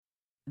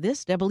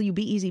This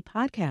WBEZ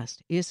podcast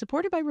is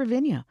supported by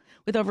Ravinia,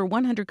 with over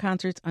 100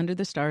 concerts under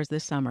the stars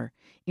this summer,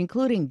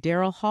 including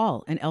Daryl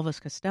Hall and Elvis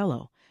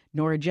Costello,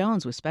 Norah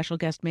Jones with special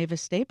guest Mavis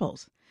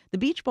Staples, The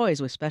Beach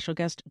Boys with special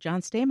guest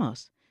John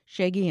Stamos,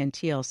 Shaggy and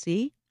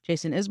TLC,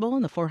 Jason Isbell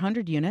and the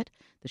 400 Unit,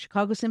 the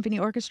Chicago Symphony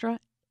Orchestra,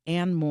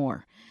 and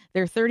more.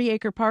 Their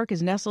 30-acre park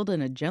is nestled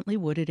in a gently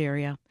wooded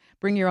area.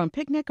 Bring your own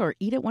picnic or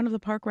eat at one of the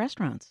park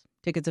restaurants.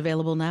 Tickets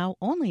available now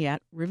only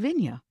at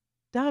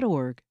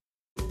ravinia.org.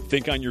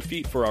 Think on your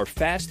feet for our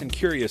Fast and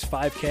Curious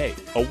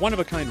 5K, a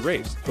one-of-a-kind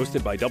race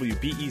hosted by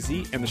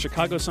WBEZ and the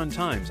Chicago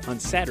Sun-Times on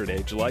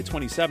Saturday, July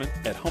 27th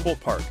at Humboldt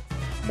Park.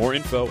 More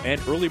info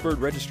and early bird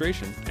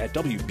registration at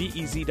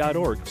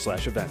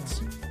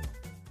wbez.org/events.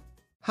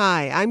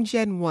 Hi, I'm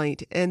Jen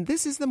White, and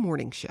this is The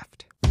Morning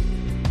Shift.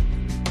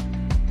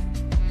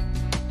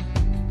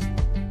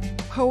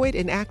 Poet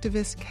and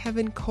activist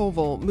Kevin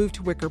Coval moved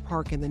to Wicker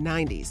Park in the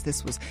 90s.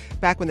 This was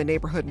back when the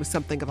neighborhood was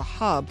something of a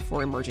hub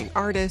for emerging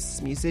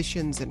artists,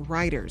 musicians, and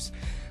writers.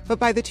 But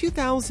by the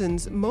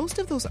 2000s, most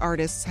of those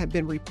artists had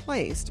been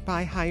replaced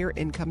by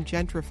higher-income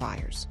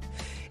gentrifiers.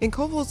 In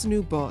Coval's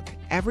new book,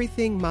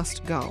 Everything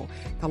Must Go,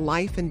 The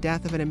Life and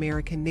Death of an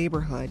American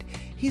Neighborhood,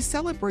 he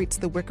celebrates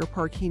the Wicker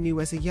Park he knew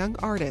as a young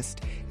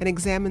artist and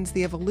examines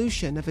the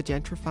evolution of a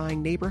gentrifying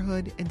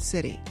neighborhood and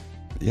city.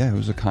 Yeah, it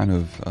was a kind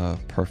of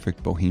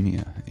perfect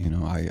bohemia. You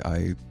know,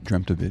 I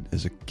dreamt of it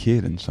as a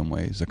kid in some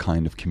ways, a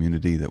kind of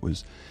community that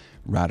was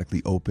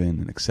radically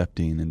open and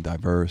accepting and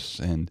diverse,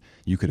 and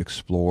you could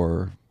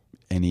explore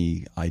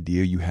any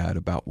idea you had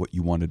about what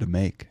you wanted to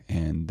make.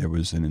 And there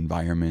was an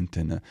environment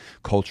and a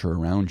culture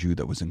around you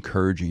that was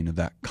encouraging of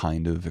that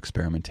kind of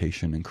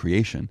experimentation and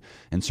creation,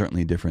 and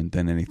certainly different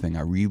than anything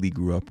I really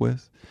grew up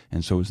with.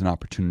 And so it was an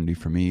opportunity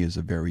for me as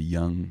a very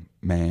young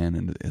man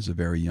and as a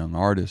very young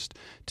artist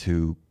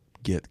to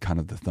get kind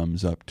of the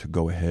thumbs up to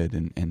go ahead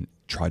and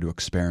try to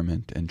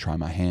experiment and try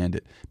my hand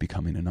at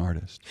becoming an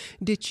artist.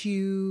 Did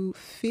you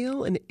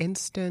feel an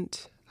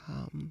instant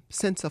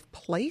sense of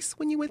place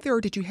when you went there,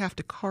 or did you have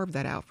to carve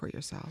that out for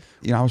yourself?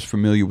 You know, I was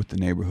familiar with the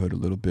neighborhood a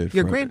little bit.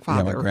 Your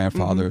grandfather. Yeah, my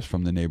grandfather is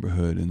from the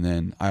neighborhood, and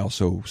then I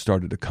also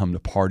started to come to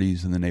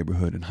parties in the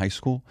neighborhood in high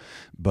school.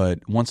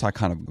 But once I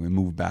kind of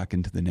moved back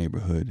into the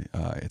neighborhood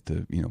at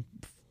the,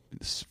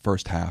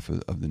 first half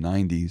of the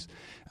 90s,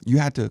 you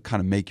had to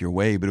kind of make your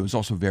way, but it was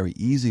also very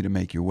easy to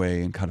make your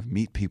way and kind of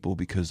meet people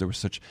because there was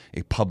such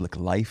a public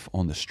life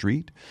on the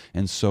street.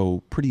 And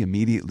so pretty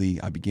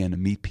immediately I began to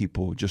meet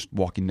people just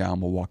walking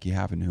down Milwaukee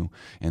Avenue.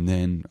 And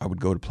then I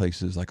would go to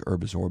places like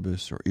Urbis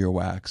Orbis or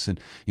Earwax. And,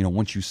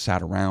 once you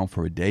sat around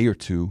for a day or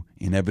two,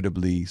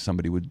 inevitably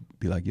somebody would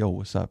be like, yo,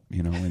 what's up?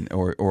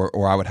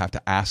 Or I would have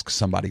to ask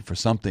somebody for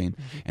something.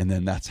 Mm-hmm. And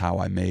then that's how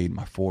I made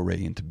my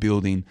foray into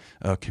building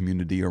a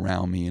community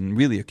around me, and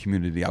really a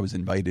community. I was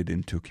invited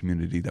into a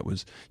community that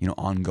was,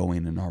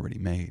 ongoing and already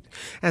made.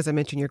 As I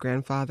mentioned, your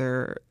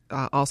grandfather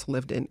also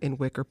lived in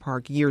Wicker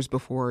Park years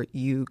before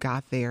you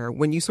got there.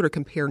 When you sort of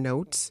compare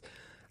notes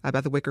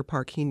about the Wicker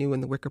Park he knew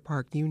and the Wicker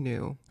Park you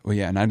knew. Well,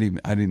 yeah, and I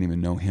didn't even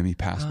know him. He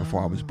passed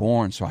before I was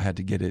born, so I had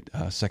to get it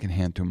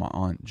secondhand through my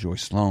aunt, Joy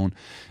Sloan,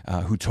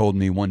 who told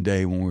me one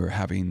day when we were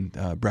having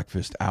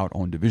breakfast out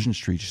on Division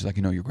Street, she's like,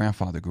 your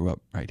grandfather grew up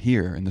right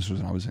here, and this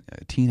was when I was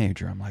a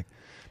teenager. I'm like,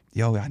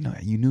 yo, I know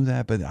you knew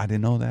that, but I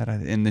didn't know that.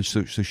 And then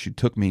so she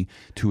took me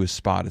to his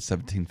spot at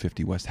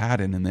 1750 West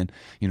Haddon, and then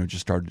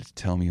just started to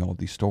tell me all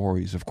these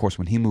stories. Of course,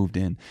 when he moved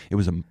in, it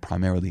was a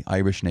primarily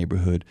Irish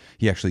neighborhood.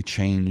 He actually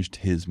changed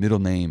his middle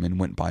name and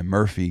went by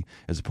Murphy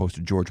as opposed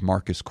to George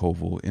Marcus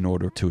Coval in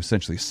order to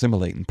essentially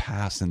assimilate and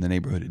pass in the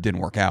neighborhood. It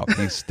didn't work out.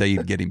 He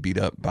stayed getting beat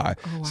up by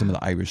some of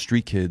the Irish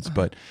street kids,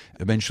 but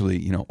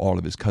eventually, all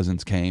of his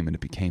cousins came, and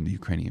it became the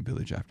Ukrainian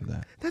Village after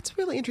that. That's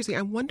really interesting.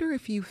 I wonder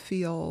if you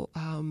feel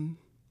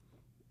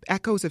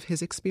echoes of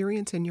his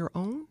experience in your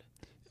own?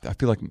 I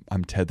feel like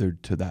I'm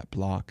tethered to that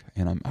block,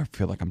 and I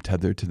feel like I'm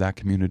tethered to that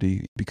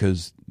community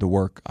because the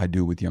work I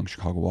do with Young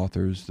Chicago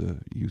Authors, the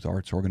youth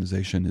arts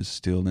organization, is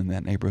still in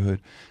that neighborhood.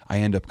 I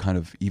end up kind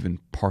of even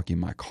parking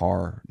my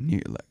car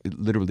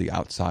literally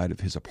outside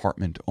of his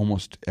apartment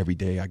almost every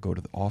day. I go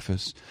to the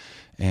office,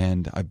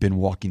 and I've been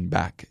walking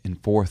back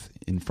and forth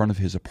in front of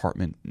his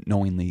apartment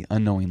knowingly,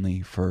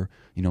 unknowingly for,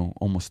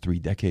 almost 3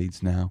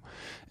 decades now.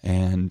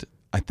 And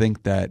I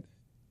think that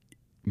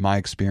my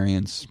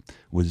experience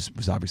was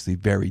obviously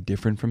very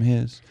different from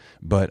his,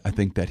 but I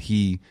think that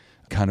he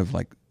kind of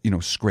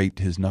scraped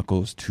his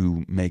knuckles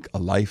to make a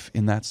life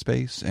in that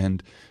space.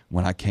 And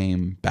when I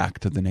came back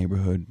to the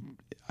neighborhood,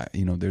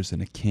 there's an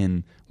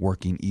akin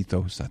working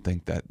ethos, I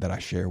think, that I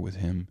share with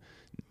him,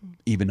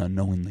 even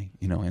unknowingly,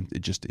 and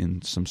just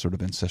in some sort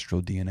of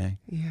ancestral DNA.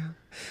 Yeah.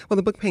 Well,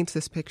 the book paints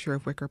this picture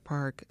of Wicker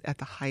Park at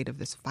the height of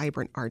this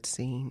vibrant art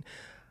scene,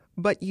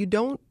 but you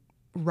don't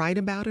write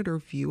about it or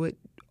view it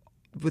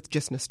with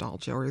just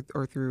nostalgia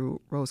or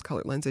through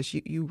rose-colored lenses.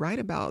 You write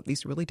about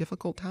these really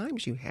difficult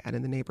times you had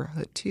in the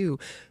neighborhood, too.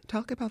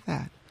 Talk about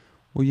that.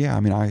 Well, yeah, I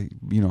mean, I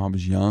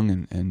was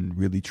young and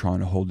really trying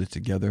to hold it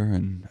together.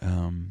 And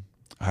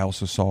I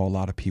also saw a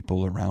lot of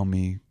people around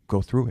me go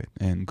through it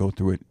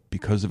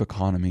because of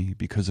economy,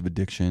 because of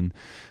addiction,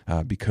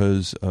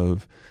 because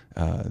of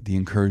the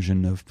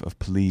incursion of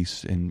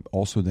police, and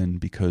also then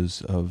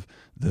because of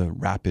the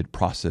rapid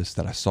process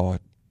that I saw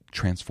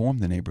transform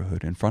the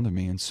neighborhood in front of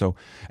me. And so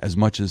as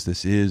much as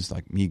this is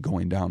like me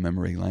going down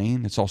memory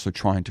lane, it's also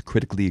trying to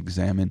critically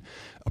examine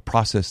a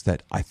process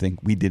that I think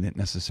we didn't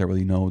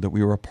necessarily know that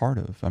we were a part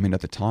of. I mean,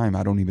 at the time,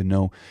 I don't even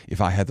know if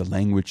I had the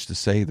language to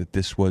say that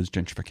this was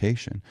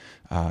gentrification.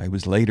 It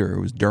was later, it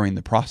was during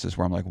the process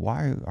where I'm like,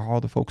 why are all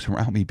the folks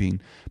around me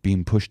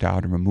being pushed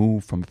out and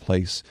removed from a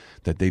place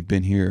that they've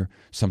been here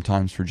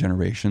sometimes for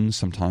generations,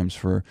 sometimes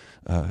for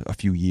a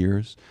few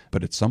years.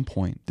 But at some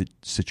point, the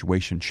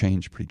situation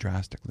changed pretty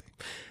drastically.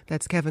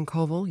 That's Kevin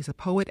Coval. He's a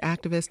poet,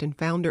 activist, and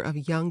founder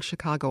of Young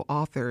Chicago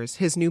Authors.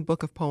 His new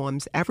book of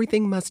poems,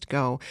 Everything Must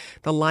Go,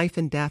 The Life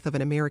and Death of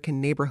an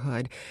American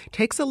Neighborhood,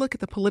 takes a look at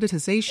the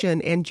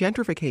politicization and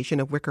gentrification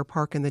of Wicker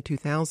Park in the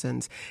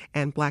 2000s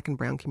and Black and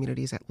brown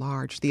communities at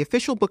large. The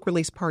official book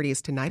release party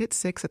is tonight at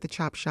 6 at the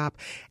Chop Shop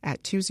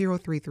at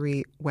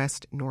 2033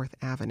 West North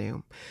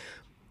Avenue.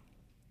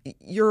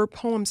 Your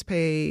poems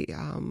pay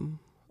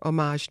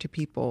homage to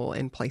people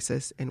and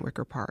places in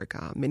Wicker Park,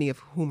 many of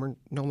whom are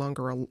no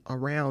longer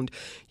around.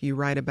 You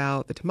write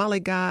about the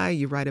tamale guy,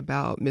 you write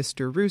about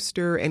Mr.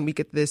 Rooster, and we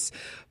get this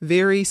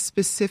very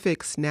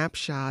specific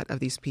snapshot of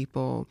these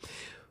people.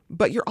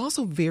 But you're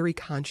also very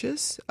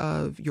conscious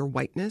of your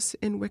whiteness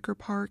in Wicker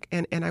Park,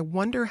 and I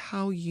wonder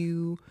how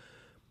you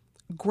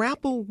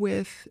grapple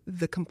with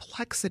the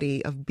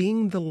complexity of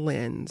being the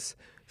lens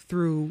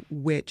through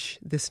which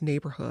this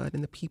neighborhood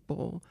and the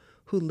people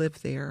who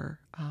live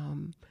there,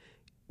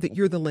 that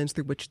you're the lens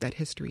through which that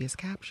history is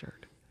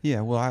captured.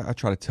 Yeah, well, I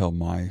try to tell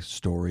my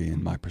story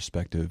and my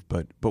perspective,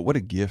 but what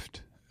a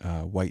gift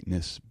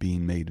whiteness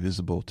being made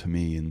visible to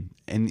me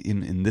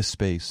in this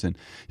space and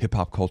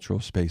hip-hop cultural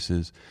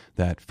spaces,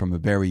 that from a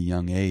very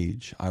young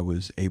age I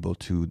was able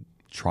to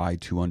try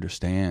to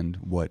understand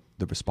what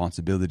the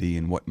responsibility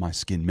and what my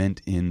skin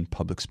meant in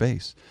public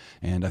space.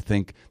 And I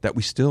think that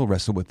we still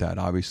wrestle with that,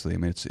 obviously. I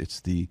mean, it's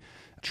the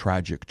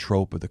tragic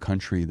trope of the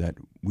country that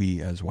we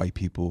as white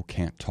people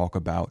can't talk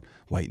about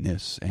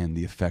whiteness and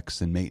the effects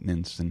and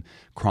maintenance and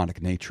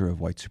chronic nature of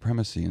white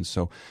supremacy. And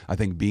so I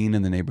think being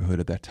in the neighborhood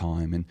at that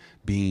time and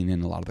being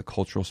in a lot of the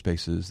cultural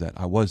spaces that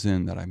I was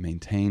in, that I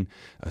maintain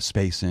a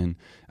space in,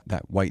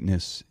 that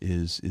whiteness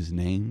is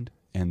named,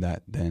 and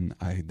that then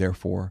I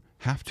therefore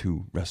have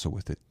to wrestle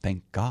with it.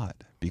 Thank God,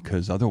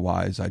 because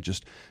otherwise I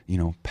just,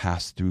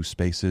 pass through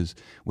spaces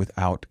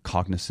without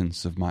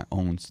cognizance of my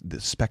own,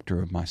 the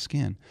specter of my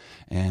skin.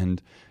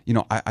 And,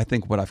 I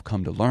think what I've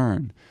come to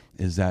learn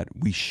is that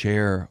we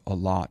share a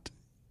lot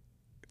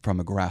from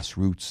a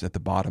grassroots at the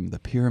bottom, the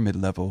pyramid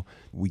level.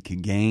 We can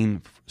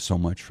gain so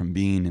much from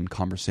being in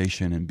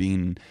conversation and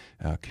being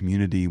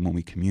community when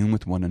we commune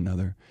with one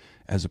another,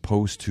 as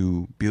opposed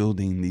to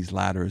building these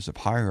ladders of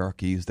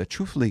hierarchies that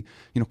truthfully,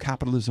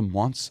 capitalism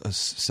wants us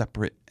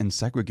separate and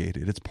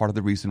segregated. It's part of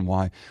the reason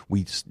why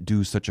we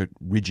do such a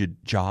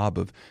rigid job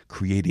of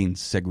creating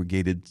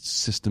segregated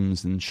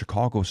systems in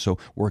Chicago so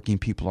working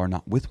people are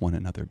not with one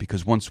another.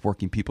 Because once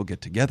working people get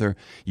together,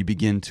 you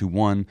begin to,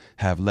 one,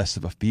 have less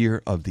of a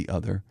fear of the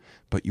other,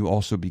 but you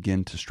also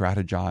begin to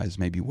strategize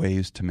maybe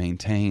ways to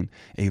maintain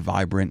a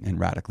vibrant and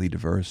radically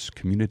diverse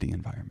community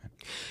environment.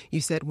 You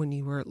said when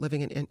you were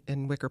living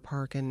in Wicker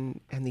Park and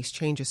these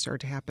changes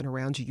started to happen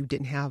around you, you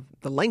didn't have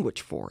the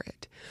language for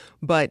it.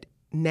 But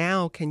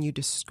now, can you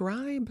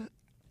describe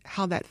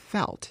how that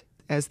felt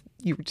as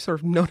you were sort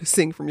of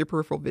noticing from your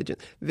peripheral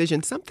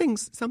vision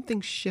something's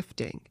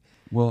shifting?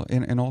 Well,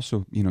 and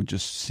also,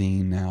 just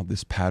seeing now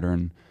this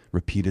pattern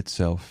repeat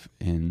itself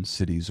in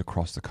cities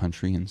across the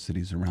country and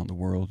cities around the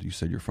world. You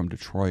said you're from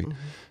Detroit,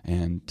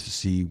 and to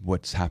see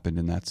what's happened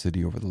in that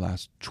city over the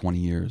last 20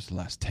 years, the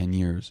last 10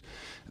 years,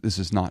 this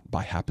is not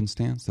by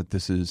happenstance, that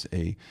this is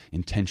a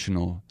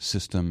intentional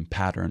system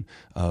pattern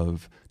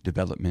of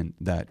development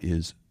that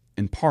is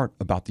in part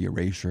about the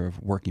erasure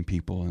of working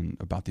people and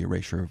about the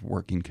erasure of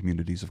working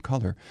communities of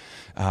color.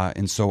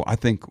 And so I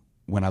think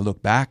when I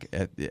look back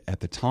at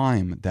the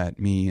time that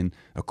me and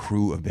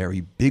a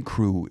very big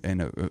crew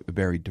and a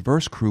very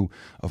diverse crew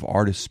of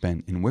artists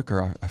spent in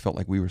Wicker, I felt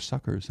like we were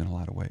suckers in a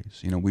lot of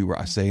ways.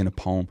 I say in a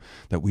poem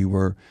that we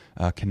were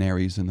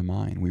canaries in the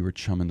mine, we were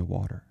chum in the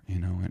water,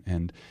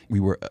 and we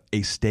were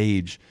a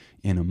stage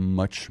in a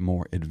much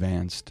more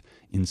advanced,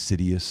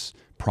 insidious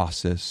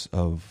process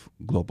of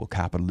global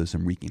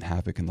capitalism wreaking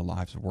havoc in the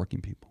lives of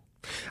working people.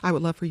 I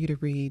would love for you to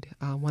read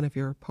one of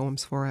your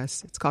poems for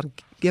us. It's called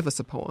Give Us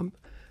a Poem.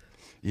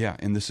 Yeah,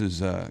 and this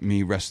is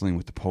me wrestling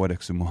with the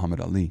poetics of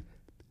Muhammad Ali.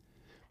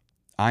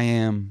 I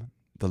am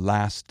the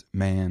last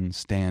man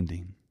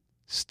standing,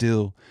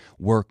 still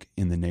work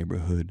in the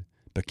neighborhood,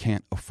 but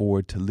can't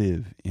afford to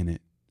live in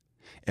it.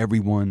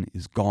 Everyone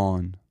is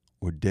gone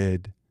or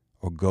dead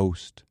or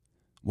ghost.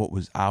 What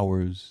was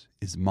ours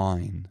is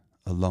mine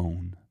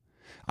alone.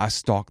 I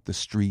stalk the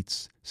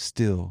streets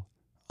still,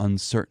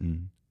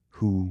 uncertain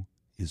who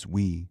is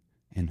we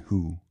and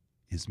who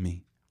is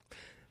me.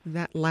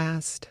 That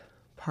last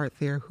part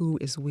there, who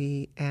is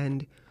we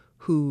and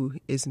who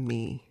is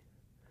me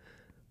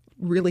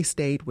really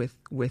stayed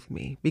with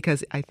me,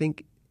 because I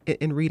think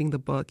in reading the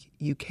book,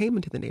 you came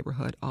into the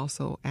neighborhood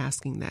also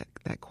asking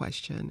that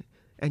question,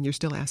 and you're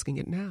still asking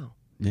it now.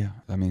 Yeah.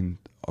 I mean,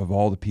 of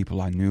all the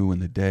people I knew in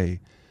the day,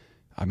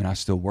 I mean, I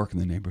still work in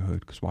the neighborhood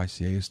because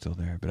YCA is still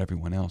there, but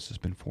everyone else has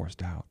been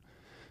forced out.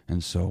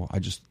 And so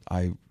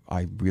I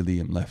really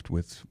am left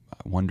with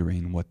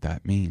wondering what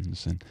that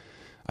means. And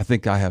I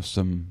think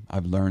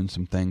I've learned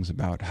some things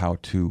about how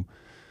to,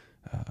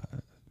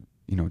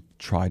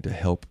 try to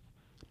help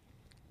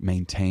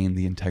maintain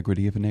the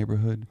integrity of a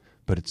neighborhood,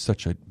 but it's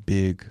such a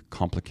big,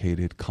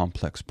 complicated,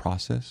 complex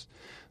process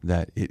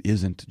that it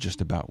isn't just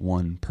about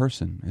one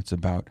person. It's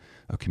about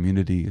a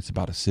community. It's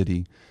about a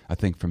city. I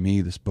think for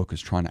me, this book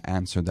is trying to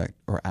answer that,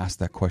 or ask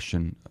that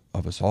question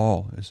of us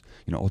all, is,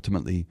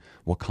 ultimately,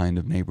 what kind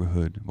of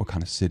neighborhood, what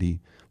kind of city,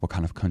 what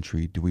kind of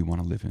country do we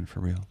want to live in for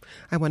real?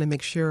 I want to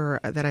make sure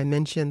that I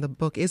mention the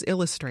book is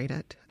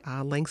illustrated.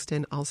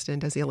 Langston Alston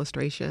does the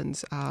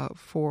illustrations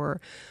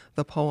for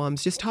the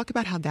poems. Just talk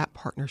about how that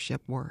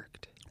partnership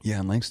worked.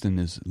 Yeah, and Langston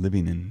is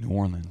living in New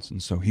Orleans,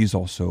 and so he's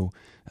also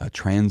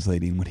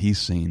translating what he's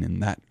seen in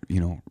that,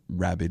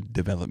 rabid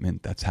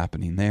development that's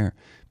happening there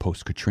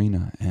post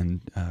Katrina,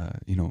 and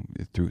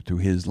through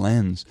his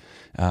lens.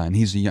 And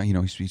he's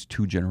he's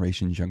 2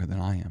 generations younger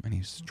than I am, and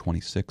he's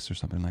 26 or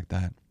something like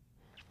that.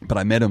 But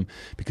I met him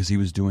because he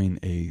was doing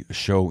a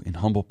show in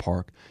Humboldt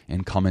Park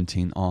and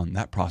commenting on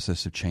that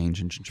process of change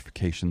and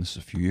gentrification. This is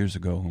a few years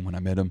ago. And when I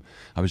met him,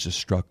 I was just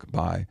struck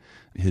by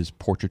his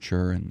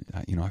portraiture. And,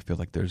 I feel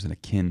like there's an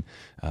akin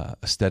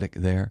aesthetic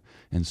there.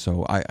 And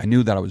so I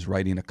knew that I was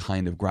writing a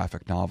kind of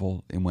graphic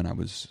novel and when I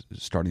was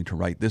starting to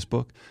write this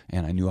book.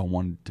 And I knew I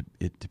wanted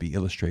it to be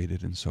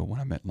illustrated. And so when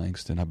I met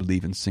Langston, I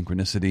believe in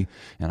synchronicity.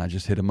 And I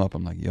just hit him up.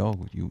 I'm like,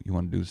 yo, you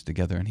want to do this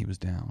together? And he was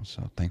down.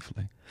 So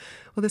thankfully.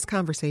 Well, this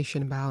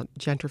conversation about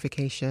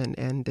gentrification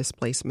and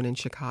displacement in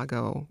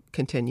Chicago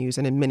continues,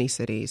 and in many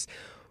cities.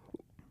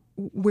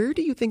 Where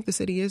do you think the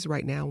city is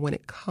right now when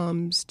it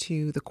comes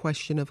to the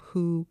question of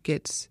who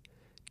gets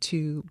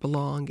to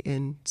belong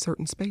in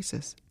certain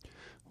spaces?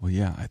 Well,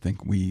 yeah, I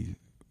think we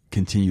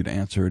continue to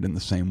answer it in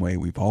the same way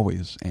we've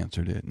always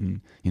answered it,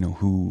 and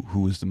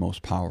who is the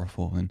most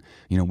powerful, and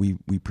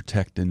we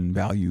protect and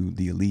value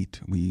the elite.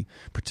 We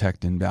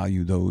protect and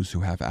value those who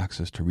have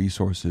access to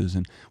resources,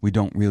 and we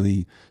don't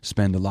really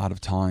spend a lot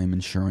of time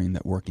ensuring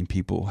that working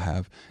people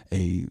have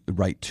a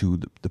right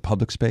to the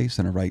public space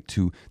and a right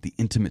to the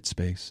intimate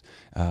space.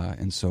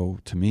 And so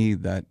to me,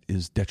 that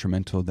is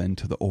detrimental then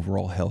to the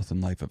overall health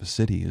and life of a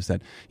city, is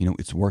that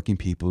it's working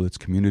people, it's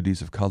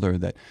communities of color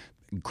that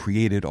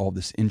created all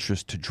this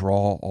interest to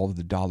draw all of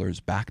the dollars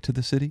back to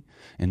the city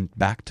and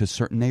back to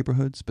certain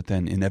neighborhoods, but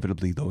then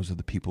inevitably those are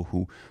the people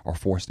who are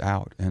forced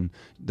out. And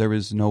there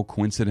is no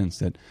coincidence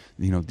that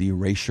the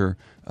erasure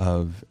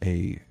of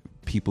a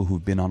people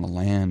who've been on a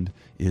land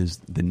is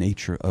the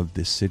nature of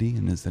this city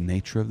and is the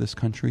nature of this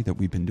country, that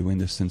we've been doing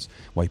this since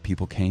white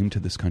people came to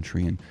this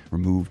country and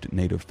removed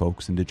native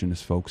folks,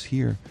 indigenous folks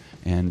here.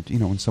 And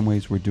in some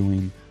ways we're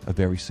doing a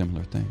very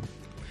similar thing.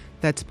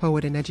 That's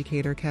poet and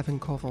educator Kevin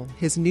Koval.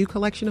 His new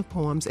collection of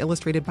poems,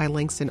 illustrated by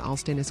Langston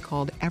Alston, is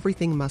called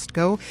Everything Must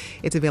Go.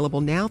 It's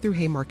available now through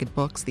Haymarket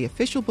Books. The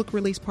official book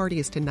release party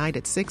is tonight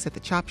at 6 at the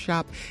Chop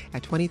Shop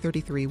at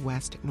 2033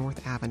 West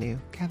North Avenue.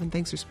 Kevin,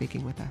 thanks for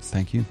speaking with us.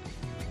 Thank you.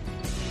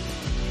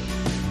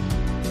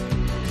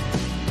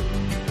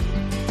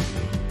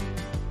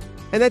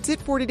 And that's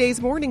it for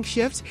today's Morning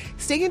Shift.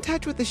 Stay in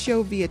touch with the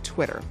show via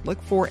Twitter. Look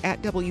for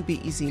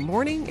 @WBEZ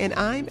Morning, and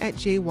I'm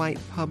 @J White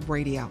Pub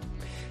Radio.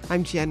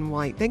 I'm Jen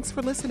White. Thanks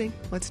for listening.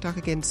 Let's talk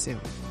again soon.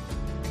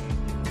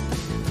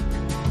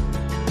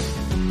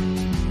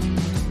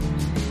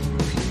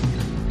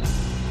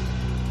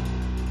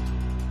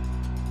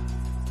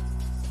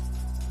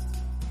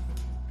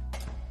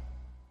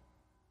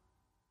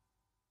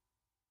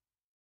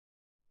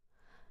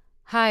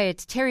 Hi,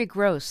 it's Terry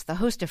Gross, the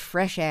host of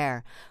Fresh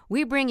Air.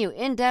 We bring you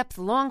in-depth,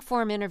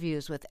 long-form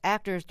interviews with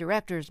actors,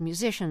 directors,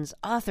 musicians,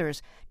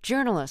 authors,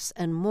 journalists,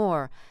 and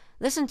more.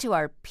 Listen to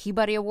our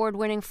Peabody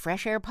Award-winning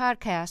Fresh Air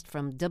podcast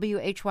from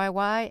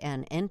WHYY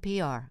and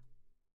NPR.